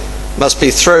authority must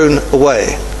be thrown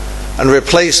away and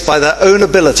replaced by their own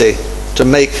ability to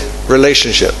make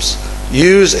relationships,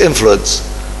 use influence,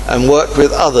 and work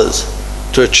with others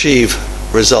to achieve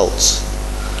results.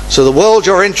 So the world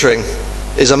you're entering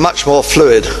is a much more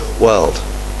fluid world.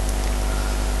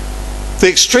 The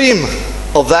extreme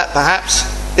of that, perhaps,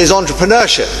 is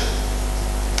entrepreneurship.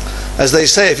 As they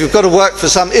say, if you've got to work for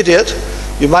some idiot,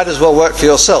 you might as well work for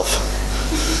yourself.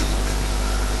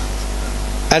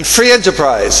 And free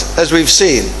enterprise, as we've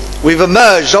seen. We've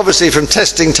emerged, obviously, from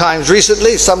testing times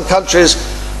recently. Some countries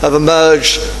have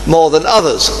emerged more than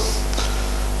others.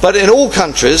 But in all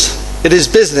countries, it is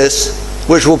business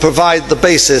which will provide the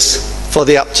basis for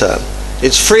the upturn.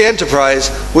 It's free enterprise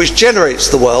which generates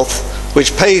the wealth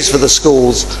which pays for the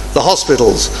schools, the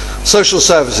hospitals, social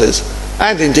services,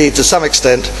 and indeed, to some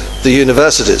extent, the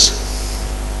universities.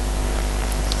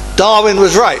 Darwin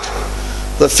was right.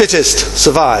 The fittest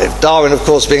survive. Darwin, of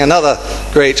course, being another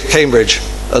great Cambridge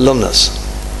alumnus.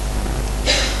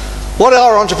 What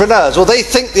are entrepreneurs? Well, they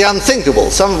think the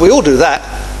unthinkable. We all do that,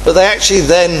 but they actually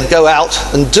then go out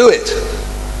and do it.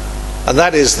 And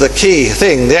that is the key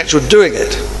thing, the actual doing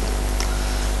it.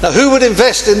 Now, who would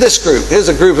invest in this group? Here's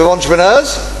a group of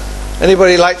entrepreneurs.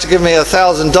 Anybody like to give me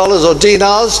 $1,000 or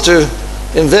dinars to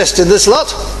invest in this lot?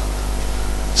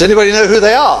 Does anybody know who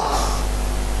they are?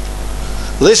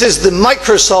 This is the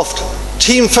Microsoft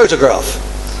team photograph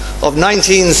of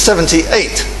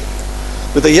 1978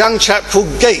 with a young chap called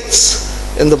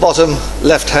Gates in the bottom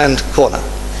left-hand corner.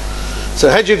 So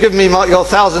had you given me your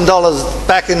 $1,000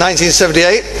 back in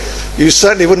 1978, you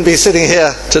certainly wouldn't be sitting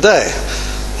here today.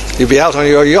 You'd be out on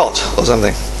your yacht or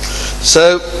something.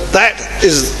 So that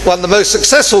is one of the most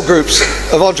successful groups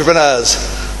of entrepreneurs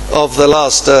of the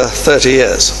last 30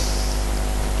 years.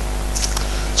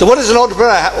 So what is an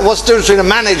entrepreneur? What's the difference between a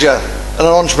manager and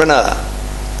an entrepreneur?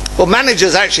 Well,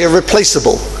 managers actually are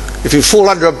replaceable. If you fall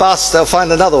under a bus, they'll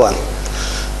find another one.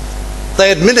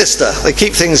 They administer, they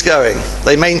keep things going,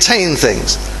 they maintain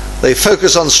things, they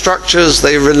focus on structures,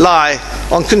 they rely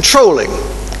on controlling.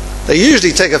 They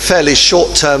usually take a fairly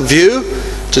short-term view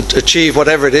to achieve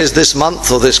whatever it is this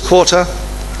month or this quarter.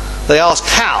 They ask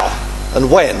how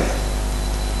and when.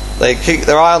 They keep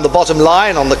their eye on the bottom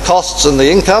line, on the costs and the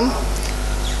income.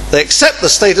 They accept the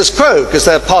status quo because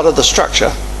they're part of the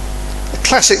structure. A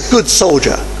classic good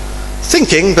soldier,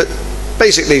 thinking but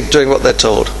basically doing what they're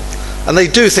told. And they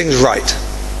do things right.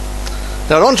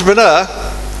 Now, an entrepreneur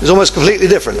is almost completely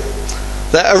different.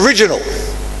 They're original.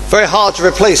 Very hard to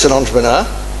replace an entrepreneur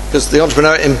because the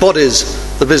entrepreneur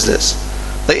embodies the business.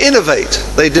 They innovate,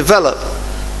 they develop,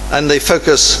 and they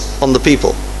focus on the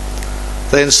people.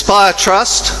 They inspire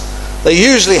trust. They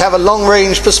usually have a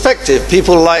long-range perspective.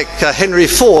 People like Henry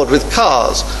Ford with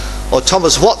cars, or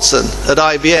Thomas Watson at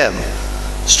IBM,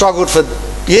 struggled for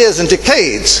years and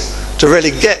decades to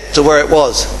really get to where it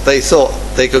was they thought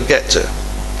they could get to.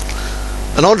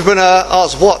 An entrepreneur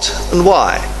asks what and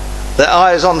why. Their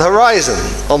eye is on the horizon,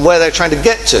 on where they're trying to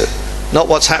get to, not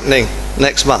what's happening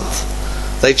next month.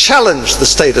 They challenge the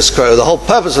status quo. The whole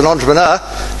purpose of an entrepreneur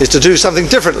is to do something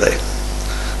differently.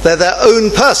 They're their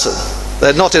own person.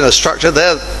 They're not in a structure,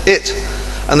 they're it.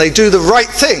 And they do the right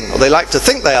thing, or they like to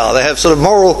think they are. They have sort of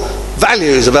moral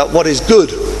values about what is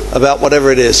good about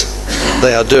whatever it is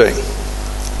they are doing.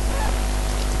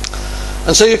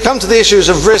 And so you come to the issues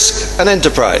of risk and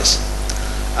enterprise.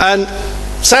 And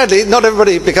sadly, not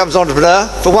everybody becomes an entrepreneur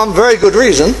for one very good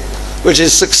reason, which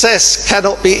is success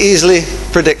cannot be easily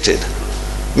predicted.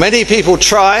 Many people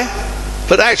try,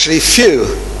 but actually few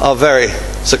are very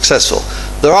successful.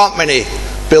 There aren't many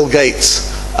Bill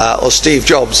Gates or Steve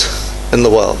Jobs in the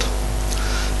world.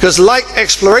 Because like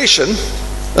exploration,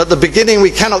 at the beginning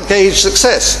we cannot gauge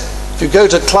success. If you go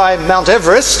to climb Mount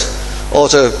Everest or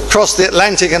to cross the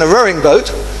Atlantic in a rowing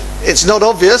boat, it's not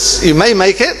obvious. You may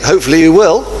make it, hopefully you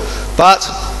will, but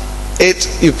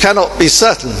you cannot be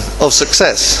certain of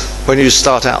success when you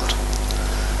start out.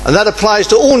 And that applies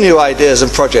to all new ideas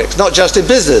and projects, not just in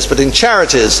business, but in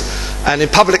charities and in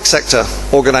public sector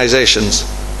organizations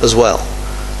as well.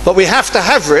 But we have to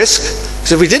have risk,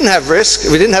 because if we didn't have risk,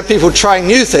 if we didn't have people trying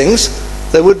new things,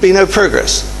 there would be no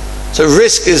progress. So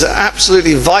risk is an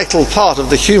absolutely vital part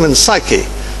of the human psyche,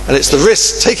 and it's the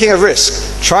risk, taking a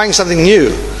risk, trying something new,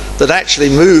 that actually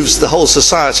moves the whole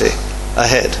society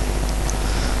ahead.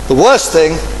 The worst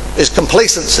thing is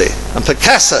complacency, and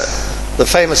Picasso, the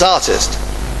famous artist,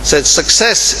 said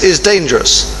success is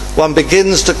dangerous. One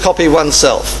begins to copy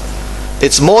oneself.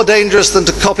 It's more dangerous than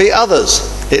to copy others.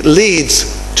 It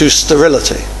leads to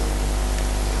sterility.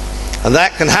 And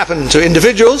that can happen to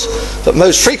individuals, but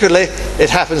most frequently it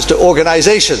happens to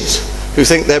organizations who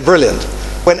think they're brilliant.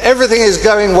 When everything is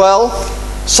going well,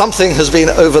 something has been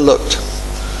overlooked.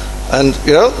 And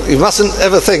you mustn't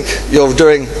ever think you're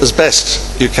doing as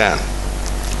best you can.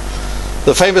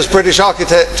 The famous British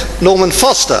architect Norman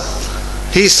Foster,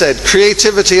 he said,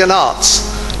 creativity and arts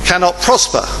cannot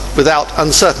prosper without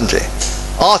uncertainty.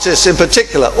 Artists in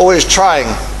particular always trying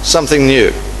something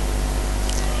new.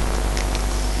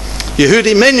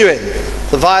 Yehudi Menuhin,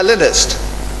 the violinist.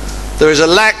 There is a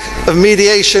lack of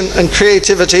mediation and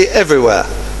creativity everywhere,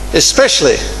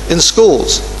 especially in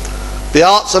schools. The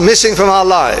arts are missing from our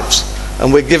lives,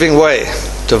 and we're giving way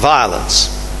to violence.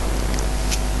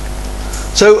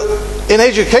 So in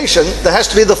education, there has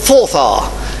to be the fourth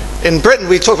R. In Britain,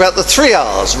 we talk about the 3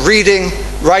 R's: reading,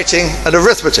 writing, and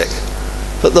arithmetic.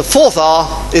 But the fourth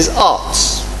R is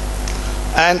arts.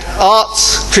 And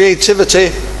arts, creativity,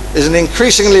 is an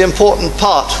increasingly important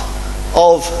part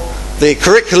of the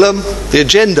curriculum, the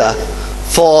agenda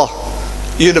for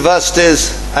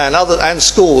universities and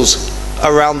schools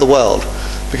around the world.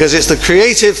 Because it's the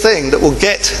creative thing that will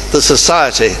get the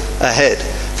society ahead.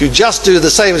 If you just do the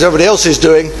same as everybody else is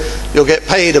doing, you'll get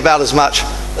paid about as much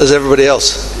as everybody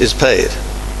else is paid.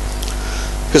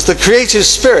 Because the creative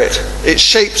spirit, it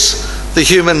shapes the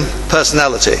human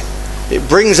personality. It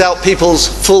brings out people's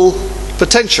full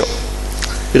potential.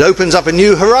 It opens up a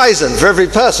new horizon for every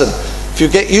person. If you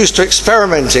get used to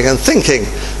experimenting and thinking,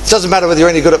 it doesn't matter whether you're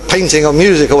any good at painting or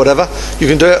music or whatever, you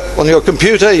can do it on your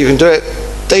computer, you can do it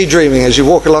daydreaming as you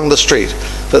walk along the street.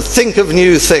 But think of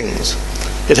new things.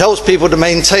 It helps people to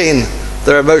maintain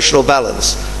their emotional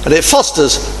balance. And it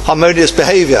fosters harmonious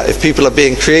behavior if people are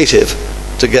being creative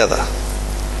together.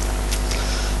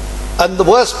 And the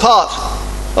worst part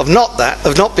of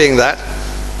not being that,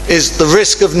 is the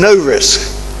risk of no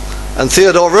risk. And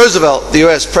Theodore Roosevelt, the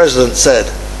US president, said,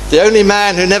 "The only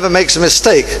man who never makes a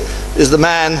mistake is the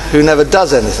man who never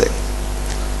does anything."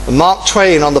 And Mark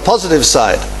Twain, on the positive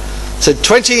side, said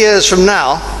 20 years from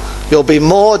now, you'll be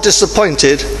more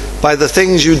disappointed by the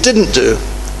things you didn't do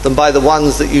than by the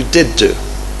ones that you did do.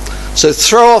 So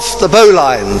throw off the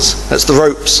bowlines, that's the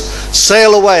ropes,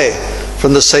 sail away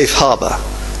from the safe harbor.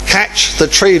 Catch the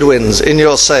trade winds in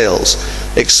your sails.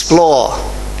 Explore,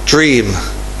 dream,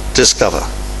 discover.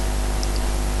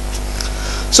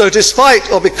 So despite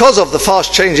or because of the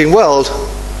fast-changing world,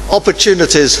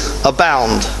 opportunities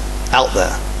abound out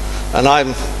there. And I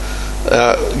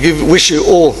wish you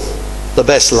all the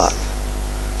best luck.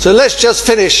 So let's just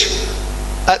finish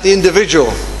at the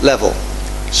individual level,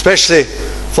 especially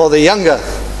for the younger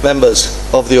members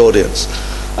of the audience.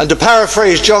 And to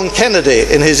paraphrase John Kennedy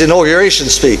in his inauguration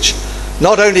speech,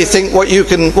 not only think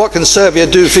what can Serbia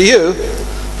do for you,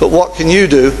 but what can you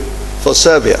do for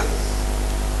Serbia?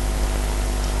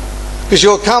 Because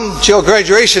you'll come to your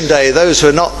graduation day, those who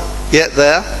are not yet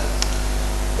there,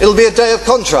 it'll be a day of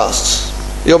contrasts.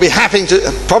 You'll be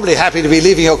probably happy to be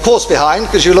leaving your course behind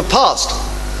because you'll have passed,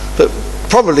 but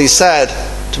probably sad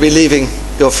to be leaving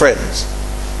your friends.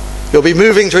 You'll be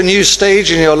moving to a new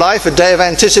stage in your life, a day of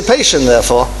anticipation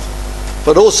therefore,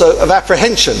 but also of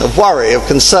apprehension, of worry, of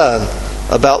concern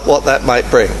about what that might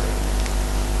bring.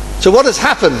 So what has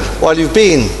happened while you've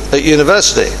been at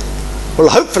university? Well,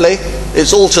 hopefully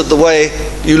it's altered the way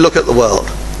you look at the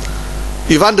world.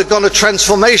 You've undergone a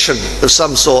transformation of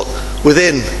some sort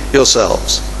within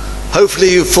yourselves.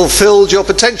 Hopefully you've fulfilled your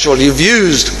potential. You've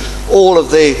used all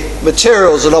of the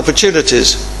materials and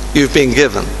opportunities you've been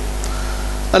given.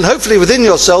 And hopefully within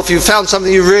yourself you've found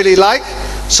something you really like,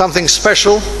 something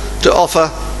special to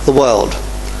offer the world.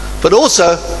 But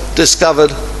also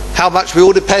discovered how much we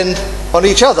all depend on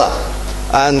each other.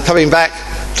 And coming back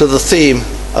to the theme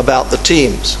about the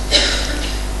teams.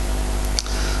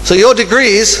 So your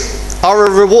degrees are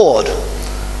a reward,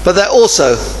 but they're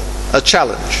also a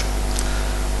challenge.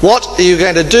 What are you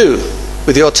going to do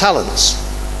with your talents?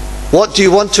 What do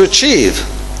you want to achieve?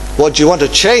 What do you want to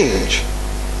change?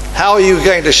 How are you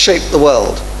going to shape the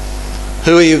world?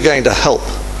 Who are you going to help?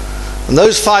 And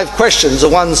those 5 questions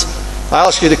are ones I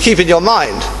ask you to keep in your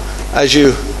mind as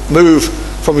you move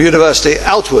from university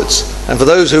outwards. And for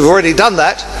those who've already done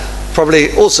that,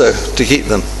 probably also to keep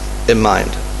them in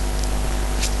mind.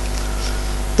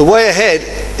 The way ahead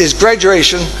is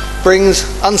graduation brings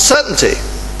uncertainty.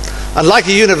 And like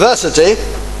a university,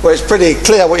 where it's pretty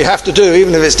clear what you have to do,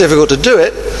 even if it's difficult to do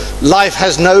it, life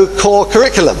has no core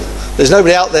curriculum. There's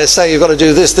nobody out there saying you've got to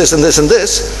do this, this and this and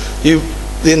this.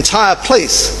 The entire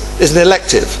place is an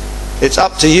elective. It's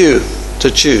up to you to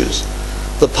choose.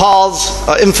 The paths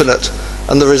are infinite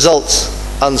and the results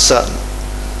uncertain.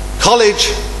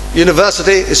 College,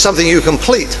 university is something you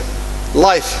complete.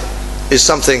 Life is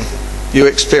something you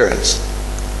experience.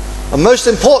 And most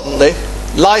importantly,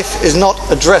 life is not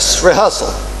a dress rehearsal.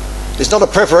 It's not a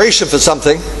preparation for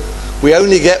something. We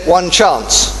only get one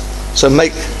chance, so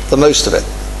make the most of it.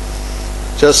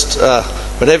 Just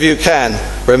whenever you can,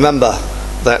 remember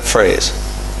that phrase.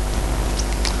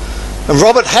 And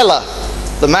Robert Heller,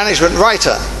 the management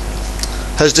writer,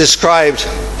 has described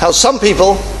how some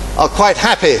people are quite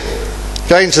happy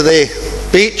going to the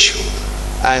beach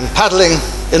and paddling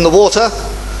in the water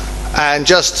and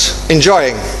just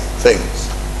enjoying things.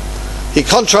 He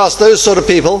contrasts those sort of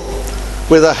people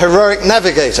with a heroic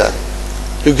navigator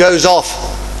who goes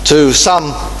off to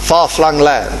some far-flung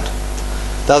land.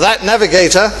 Now that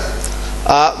navigator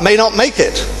may not make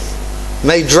it,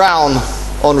 may drown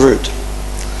en route.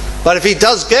 But if he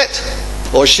does get,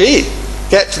 or she,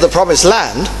 get to the promised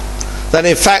land, then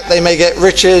in fact they may get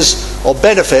riches or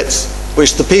benefits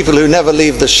which the people who never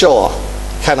leave the shore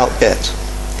cannot get.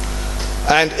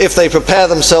 And if they prepare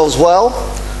themselves well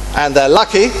and they're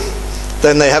lucky,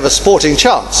 then they have a sporting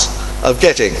chance of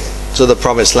getting to the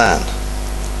promised land.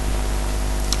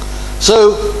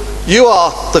 So you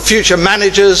are the future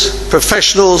managers,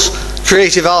 professionals,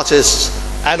 creative artists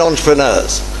and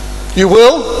entrepreneurs. You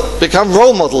will become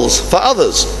role models for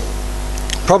others,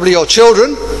 probably your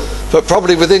children, but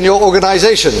probably within your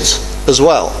organizations as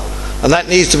well. And that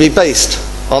needs to be based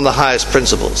on the highest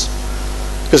principles.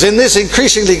 Because in this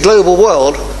increasingly global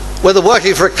world, whether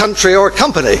working for a country or a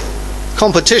company,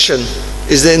 competition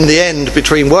is in the end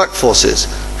between workforces,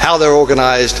 how they're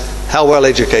organized, how well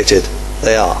educated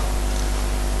they are.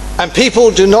 And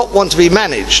people do not want to be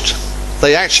managed,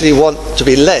 they actually want to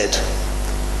be led.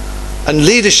 And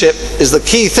leadership is the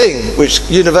key thing which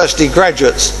university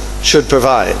graduates should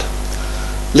provide.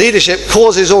 Leadership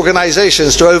causes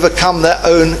organizations to overcome their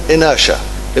own inertia.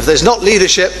 If there's not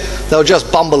leadership, they'll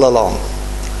just bumble along.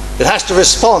 It has to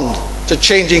respond to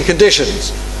changing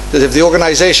conditions. Because if the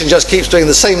organization just keeps doing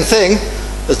the same thing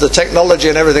as the technology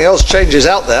and everything else changes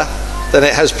out there, then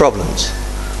it has problems.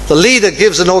 The leader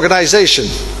gives an organization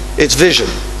its vision,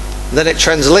 and then it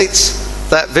translates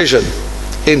that vision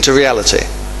into reality.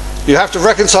 You have to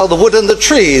reconcile the wood and the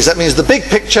trees. That means the big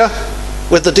picture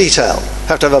with the detail. You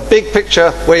have to have a big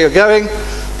picture where you're going,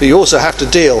 but you also have to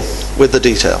deal with the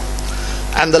detail.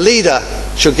 And the leader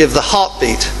should give the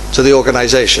heartbeat to the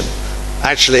organization.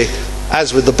 Actually,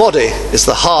 as with the body, it's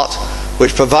the heart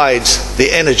which provides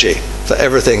the energy for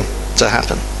everything to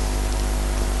happen.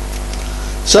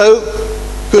 So,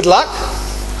 good luck,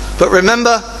 but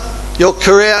remember, your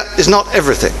career is not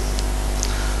everything.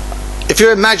 If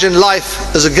you imagine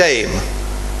life as a game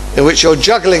in which you're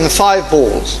juggling 5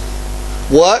 balls,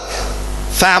 work,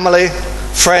 family,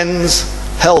 friends,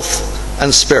 health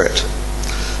and spirit.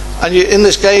 And in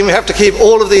this game you have to keep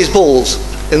all of these balls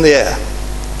in the air.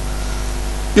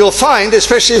 You'll find,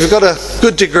 especially if you've got a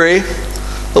good degree,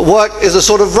 that work is a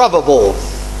sort of rubber ball.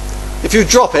 If you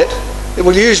drop it, it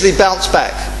will usually bounce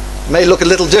back. It may look a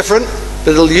little different,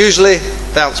 but it'll usually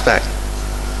bounce back.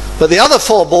 But the other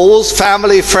 4 balls,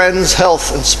 family, friends,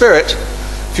 health and spirit,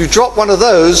 if you drop one of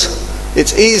those,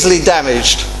 it's easily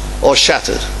damaged or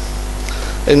shattered.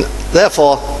 And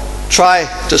therefore, try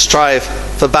to strive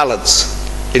for balance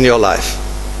in your life.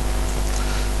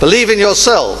 Believe in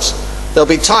yourselves. There'll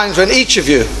be times when each of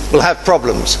you will have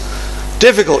problems.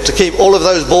 Difficult to keep all of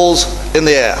those balls in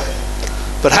the air.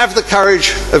 But have the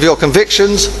courage of your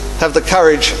convictions, have the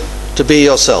courage to be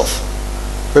yourself.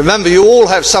 Remember, you all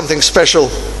have something special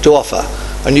to offer,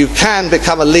 and you can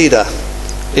become a leader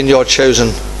in your chosen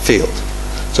field.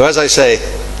 So as I say,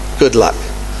 good luck.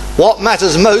 What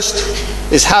matters most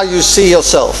is how you see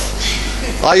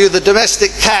yourself. Are you the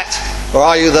domestic cat, or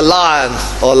are you the lion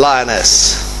or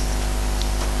lioness?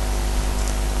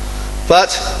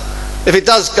 But if it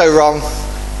does go wrong,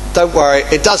 don't worry,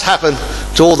 it does happen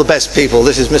to all the best people.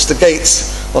 This is Mr.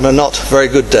 Gates on a not very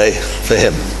good day for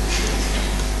him.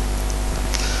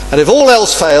 And if all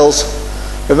else fails,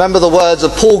 remember the words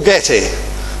of Paul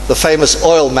Džadža, the famous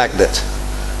oil magnate.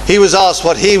 He was asked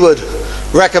what he would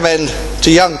recommend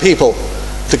to young people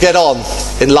to get on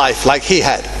in life like he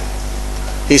had.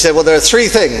 He said, well, there are 3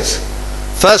 things.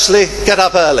 Firstly, get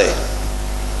up early.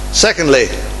 Secondly,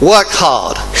 work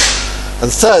hard.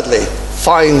 And thirdly,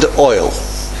 find oil.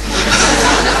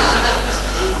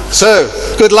 So,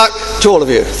 good luck to all of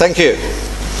you. Thank you.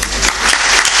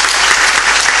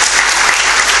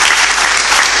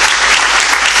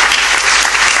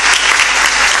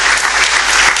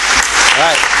 All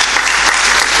right.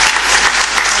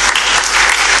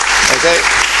 Okay.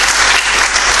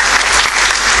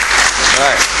 All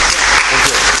right. Thank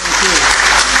you. Thank you.